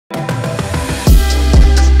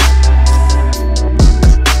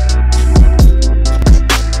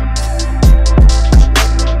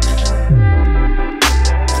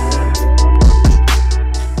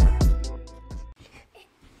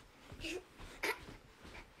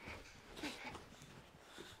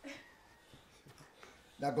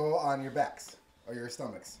Now go on your backs or your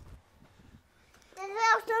stomachs. This is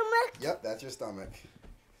our stomach. Yep, that's your stomach.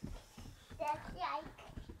 That's like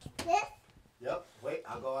this. Yep. Wait,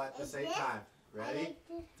 I'll go at the same time. Ready?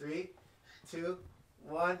 3, 2,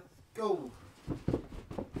 1, go.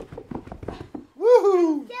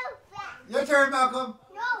 Woohoo! Your turn, Malcolm.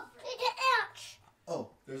 No, it's an ants. Oh,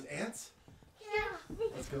 there's ants? Yeah.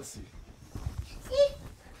 Let's go see. See?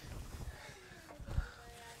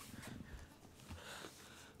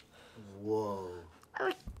 Whoa. I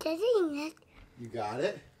was doing it. You got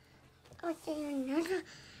it? I was doing it.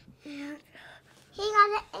 He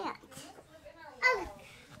got an ant. Oh.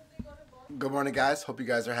 Good morning, guys. Hope you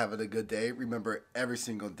guys are having a good day. Remember, every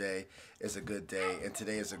single day is a good day, and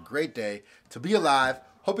today is a great day to be alive.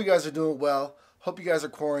 Hope you guys are doing well. Hope you guys are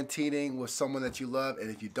quarantining with someone that you love,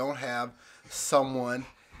 and if you don't have someone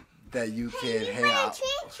that you can hang out.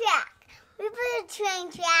 We built a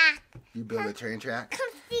train track. You build a train track? Come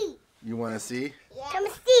see. You want to see? Yeah. Come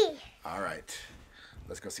see. All right.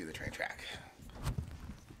 Let's go see the train track.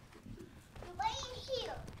 Right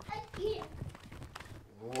here. Right here.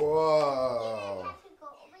 Whoa. You have to go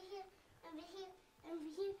over here, over here, over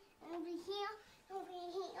here, over here, over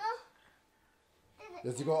here.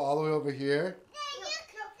 Does it go all the way over here? Over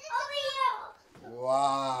here.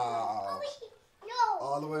 Wow. Over here. No.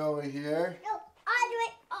 All the way over here? No. All the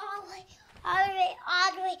way, all the way, all the way,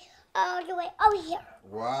 all the way, all the way over here.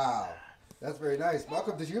 Wow. That's very nice.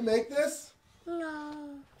 Malcolm, did you make this?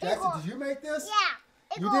 No. Jackson, did you make this?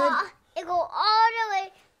 Yeah. You did? It go all the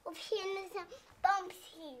way over here and there's some bumps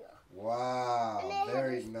here. Wow.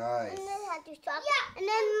 Very nice. And then have to stop. Yeah. And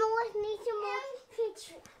then Melissa needs some more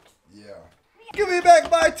features. Yeah. Give me back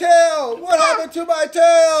my tail! What happened to my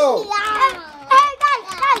tail? Yeah. Hey,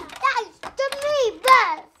 guys, to me,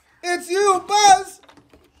 Buzz. It's you, Buzz!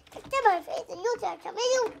 To my face, and you touch me,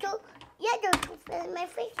 you do. You don't feel my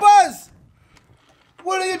face. Buzz!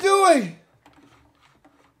 What are you doing?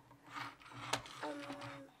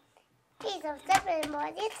 He's so separate more.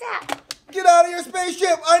 It's up. Get out of your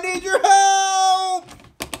spaceship! I need your help!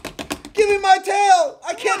 Give me my tail!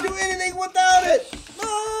 I can't do anything without it!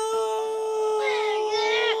 No!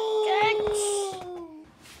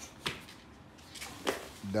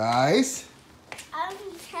 Nice.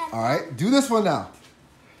 All right, do this one now.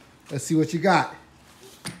 Let's see what you got.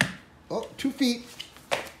 Oh, 2 feet.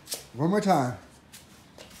 One more time.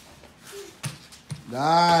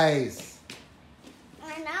 Nice.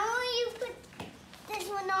 And now you put this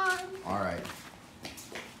one on. All right.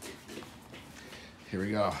 Here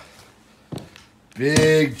we go.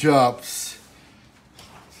 Big jumps.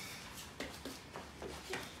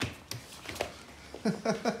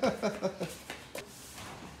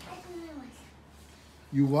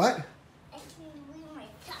 You what? I can read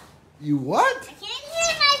myself. You what? I can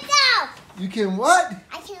read myself. You can what?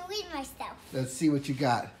 I can read myself. Let's see what you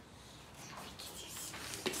got.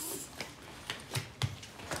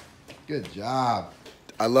 Good job.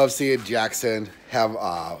 I love seeing Jackson have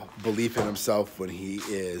belief in himself when he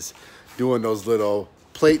is doing those little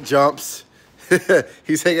plate jumps.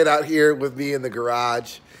 He's hanging out here with me in the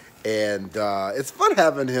garage, and it's fun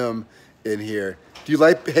having him in here. Do you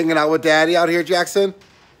like hanging out with Daddy out here, Jackson?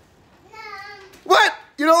 No. What?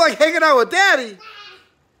 You don't like hanging out with Daddy?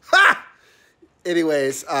 Ha!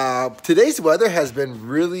 Anyways, today's weather has been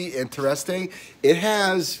really interesting. It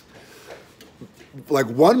has, like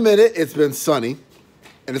 1 minute it's been sunny,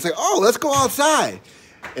 and it's like, oh, let's go outside.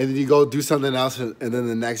 And then you go do something else, and then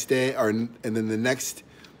the next day, and then the next,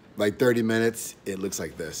 like 30 minutes, it looks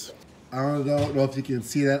like this. I don't know if you can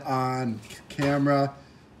see that on camera,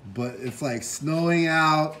 but it's like snowing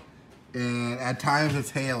out, and at times it's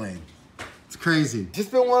hailing. It's crazy. It's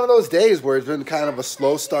just been one of those days where it's been kind of a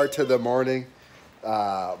slow start to the morning,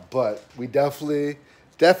 but we definitely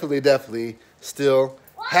still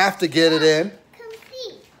have to get it in, Come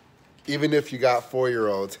see. even if you got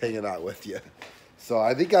 4-year-olds hanging out with you. So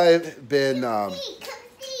I think I've been, Come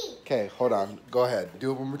see. okay, hold on, go ahead,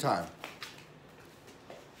 do it one more time.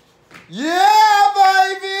 Yeah,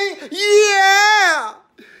 baby, yeah!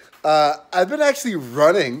 I've been actually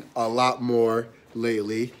running a lot more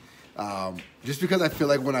lately, just because I feel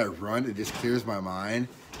like when I run, it just clears my mind,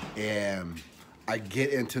 and I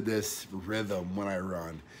get into this rhythm when I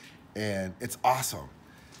run, and it's awesome.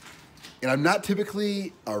 And I'm not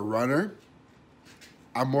typically a runner.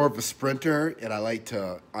 I'm more of a sprinter, and I like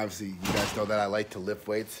to, obviously, you guys know that I like to lift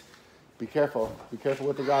weights. Be careful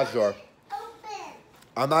with the garage door. Open.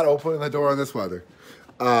 I'm not opening the door in this weather.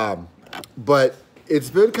 But it's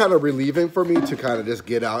been kind of relieving for me to kind of just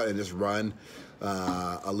get out and just run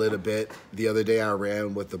a little bit. The other day I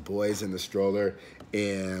ran with the boys in the stroller,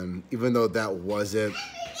 and even though that wasn't...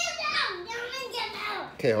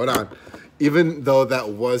 Okay, hold on. Even though that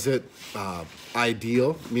wasn't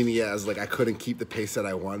ideal, meaning as like I couldn't keep the pace that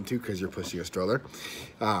I wanted to because you're pushing a stroller,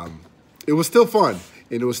 it was still fun,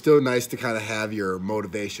 and it was still nice to kind of have your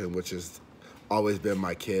motivation, which has always been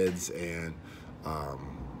my kids, and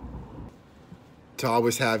to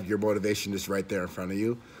always have your motivation just right there in front of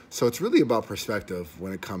you. So it's really about perspective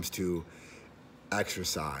when it comes to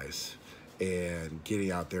exercise and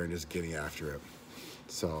getting out there and just getting after it.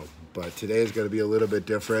 So, but today is going to be a little bit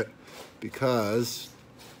different because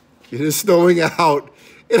it is snowing out,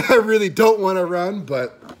 and I really don't want to run,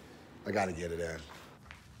 but I got to get it in.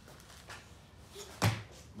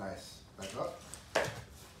 Nice. Back up.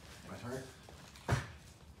 My turn.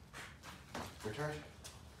 Your turn.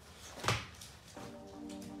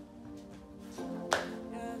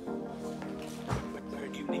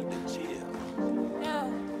 You need to chill.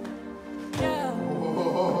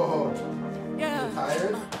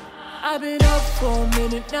 Tired? I've been up for a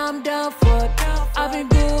minute, now I'm down for it. I've been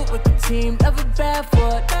good with the team, never bad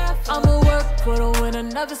for it. I'ma work for the winner,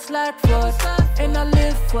 never slack for it. And I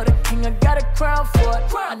live for the king, I got a crown for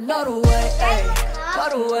it. I know the way, ayy, know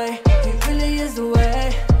the way. He really is the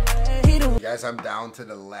way. Guys, I'm down to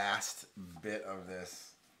the last bit of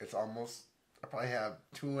this. It's almost, I probably have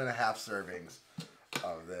 2.5 servings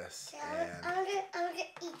of this. And I'm gonna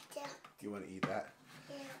eat that. you want to eat that?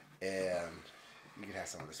 Yeah. And you can have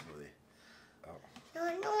some of the smoothie. Oh, No.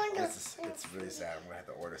 it's really sad. I'm gonna have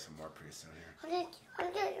to order some more pretty soon here. I'm gonna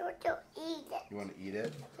eat it. You want to eat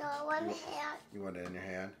it? No, I want to have. You want it in your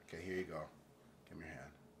hand? Okay, here you go. Give me your hand.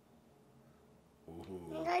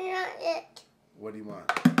 Ooh. No, not it. What do you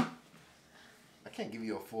want? I can't give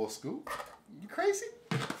you a full scoop. You crazy?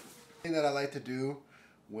 The thing that I like to do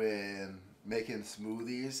when making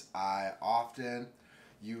smoothies, I often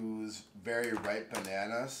use very ripe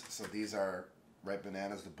bananas. So these are ripe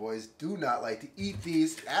bananas. The boys do not like to eat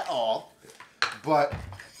these at all. But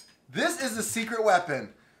this is the secret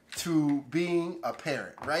weapon to being a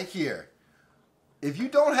parent right here. If you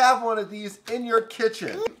don't have one of these in your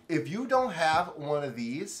kitchen, if you don't have one of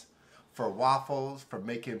these for waffles, for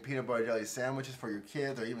making peanut butter jelly sandwiches for your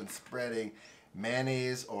kids, or even spreading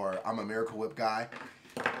mayonnaise, or I'm a Miracle Whip guy,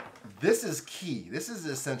 this is key. This is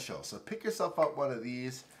essential. So pick yourself up one of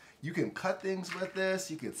these. You can cut things with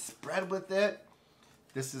this. You can spread with it.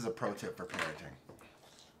 This is a pro tip for parenting.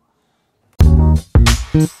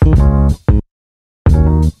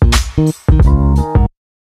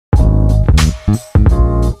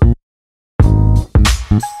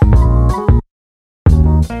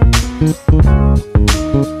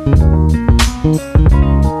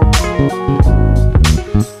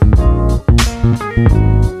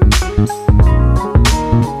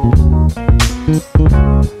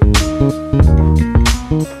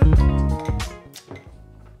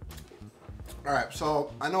 All right,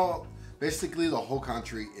 so I know basically the whole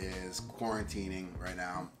country is quarantining right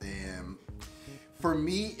now, and for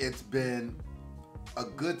me, it's been a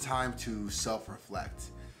good time to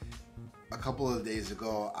self-reflect. A couple of days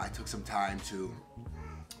ago, I took some time to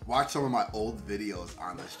watch some of my old videos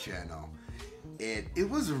on this channel, and it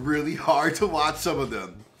was really hard to watch some of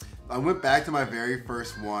them. I went back to my very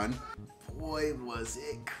first one. Boy, was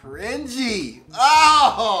it cringy.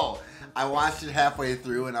 Oh! I watched it halfway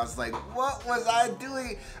through and I was like, what was I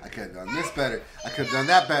doing? I could have done this better. I could have done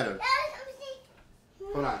that better.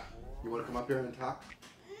 Hold on. You want to come up here and talk?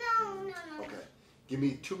 No. Okay. Give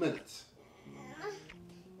me 2 minutes. No.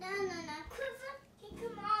 Come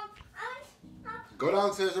on. Go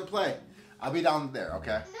downstairs and play. I'll be down there,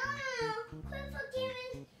 okay? No. Quit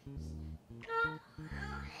forgiving. No.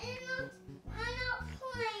 I'm not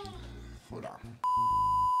playing. Hold on.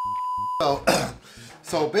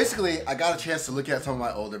 So basically, I got a chance to look at some of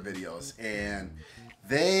my older videos, and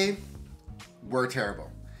they were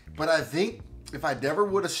terrible. But I think if I never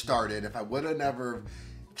would have started, if I would have never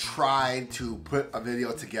tried to put a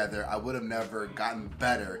video together, I would have never gotten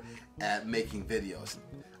better at making videos.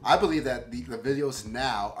 I believe that the videos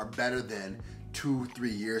now are better than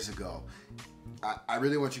 2-3 years ago. I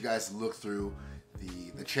really want you guys to look through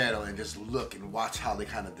the channel and just look and watch how they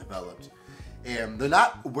kind of developed. And they're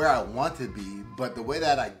not where I want to be, but the way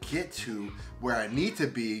that I get to where I need to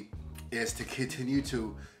be is to continue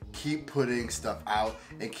to keep putting stuff out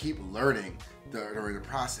and keep learning during the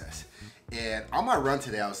process. And on my run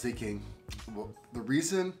today, I was thinking, well, I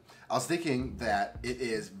was thinking that it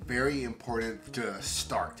is very important to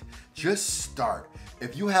start. Just start.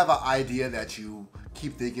 If you have an idea that you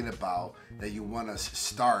keep thinking about, that you want to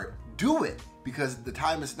start, do it. because the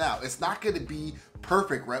time is now. It's not going to be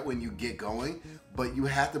perfect right when you get going, but you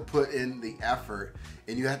have to put in the effort,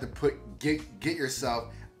 and you have to get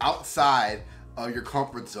yourself outside of your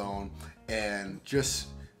comfort zone and just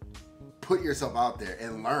put yourself out there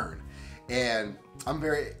and learn. And I'm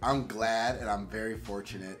glad and I'm very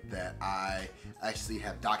fortunate that I actually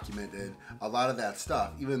have documented a lot of that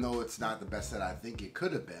stuff, even though it's not the best that I think it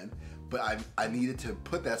could have been, but I needed to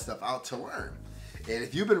put that stuff out to learn. And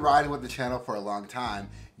if you've been riding with the channel for a long time,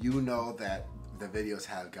 you know that the videos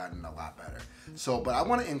have gotten a lot better. So, but I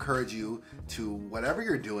want to encourage you to, whatever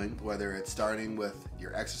you're doing, whether it's starting with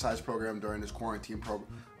your exercise program during this quarantine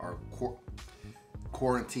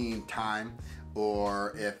quarantine time,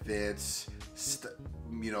 or if it's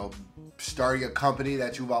starting a company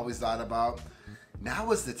that you've always thought about,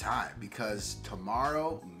 now is the time, because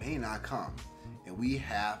tomorrow may not come, and we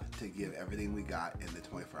have to give everything we got in the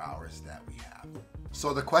 24 hours that we have.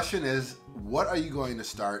 So the question is, what are you going to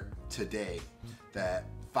start today that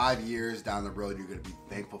 5 years down the road you're going to be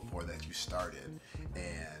thankful for that you started,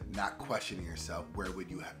 and not questioning yourself, where would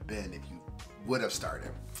you have been if you would have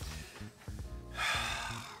started?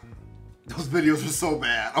 Those videos were so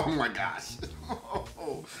bad. Oh my gosh.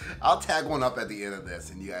 I'll tag one up at the end of this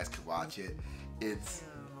and you guys can watch it. It's,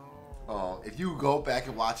 if you go back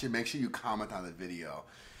and watch it, make sure you comment on the video,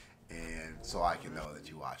 and so I can know that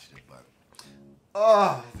you watched it. But,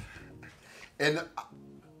 and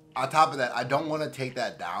on top of that, I don't want to take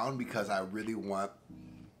that down, because I really want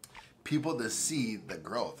people to see the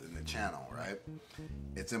growth in the channel, right?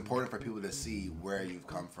 It's important for people to see where you've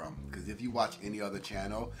come from, because if you watch any other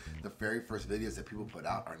channel, the very first videos that people put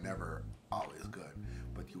out are never always good,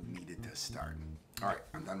 but you needed to start. All right,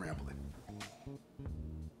 I'm done rambling.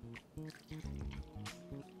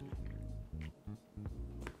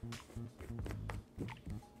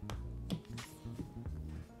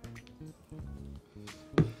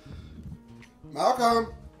 Malcolm,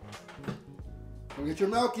 come get your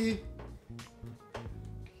Milky.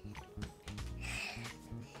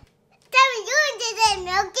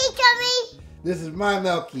 Milky coming? This is my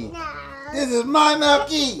Milky. No. This is my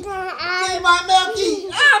Milky. No. Give me my Milky.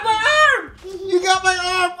 Ah, my arm. You got my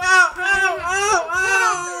arm. Ow, ow, ow,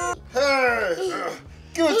 ow. Hey,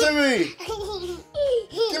 give it to me.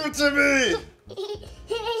 Give it to me.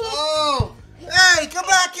 Oh, hey, come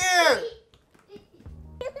back here.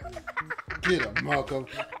 Get him, Malcolm.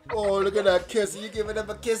 Oh, look at that kissy. You giving him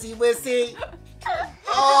a kissy wissy?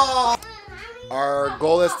 Oh. Our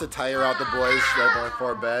goal is to tire out the boys right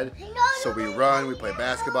before bed. So we run, we play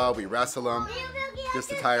basketball, we wrestle them, just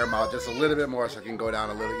to tire them out just a little bit more so it can go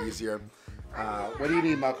down a little easier. What do you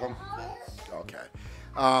need, Malcolm? Okay.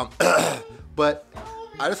 But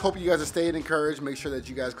I just hope you guys are staying encouraged. Make sure that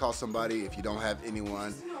you guys call somebody if you don't have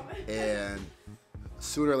anyone. And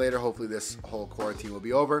sooner or later, hopefully this whole quarantine will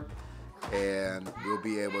be over, and we'll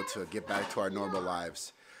be able to get back to our normal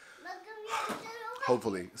lives.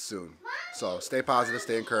 Hopefully soon. So stay positive,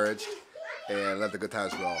 stay encouraged, and let the good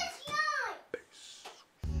times roll. Peace.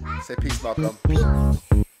 Say peace, Malcolm. Peace.